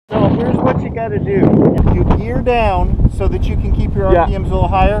here's what you got to do. You gear down so that you can keep your RPMs a little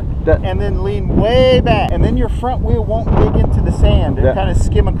higher, and then lean way back. And then your front wheel won't dig into the sand and kind of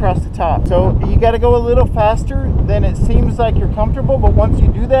skim across the top. So you got to go a little faster than it seems like you're comfortable, but once you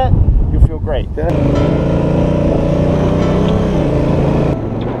do that, you'll feel great.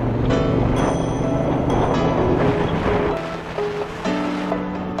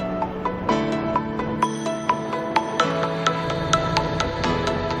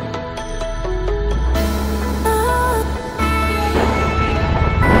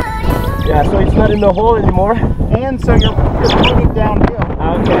 Yeah, so it's not in the hole anymore. And so you're moving downhill.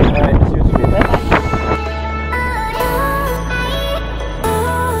 Okay, alright, see what you mean.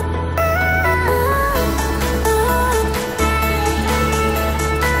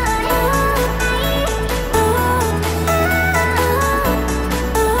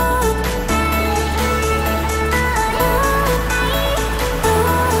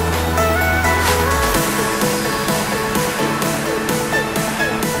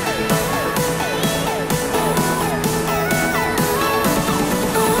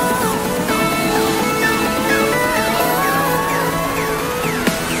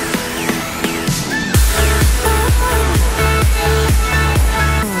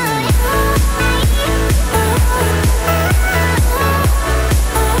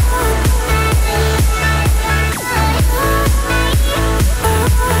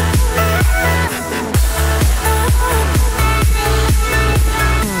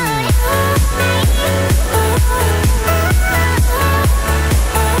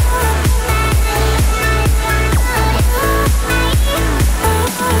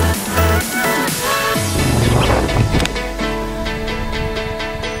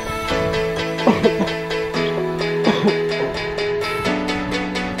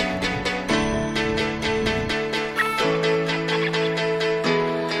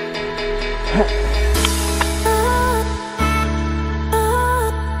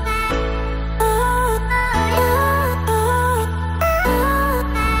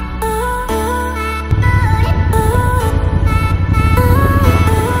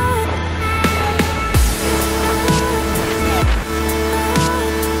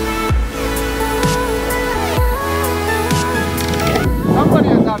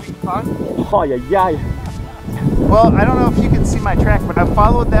 Oh, yeah. Well, I don't know if you can see my track, but I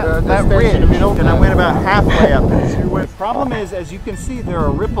followed that ridge and I went about halfway up. The problem is, as you can see, there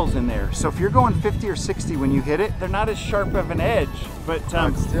are ripples in there. So if you're going 50 or 60 when you hit it, they're not as sharp of an edge. But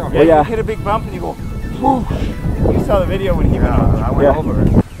you hit a big bump and you go, whoosh. You saw the video when he went over. I went over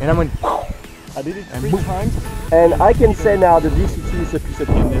it. And I went, I did it 3 times. And I can say now the DCT is a piece of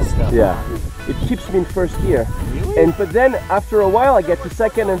in this stuff. Yeah. It keeps me in first gear. Really? But then after a while I get to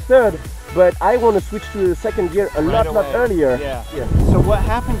second and third. But I want to switch to the second gear a lot earlier. Yeah. So what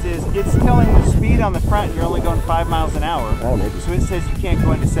happens is it's telling the speed on the front you're only going 5 miles an hour. Oh, maybe. So it says you can't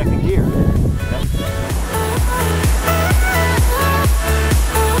go into second gear. Yep.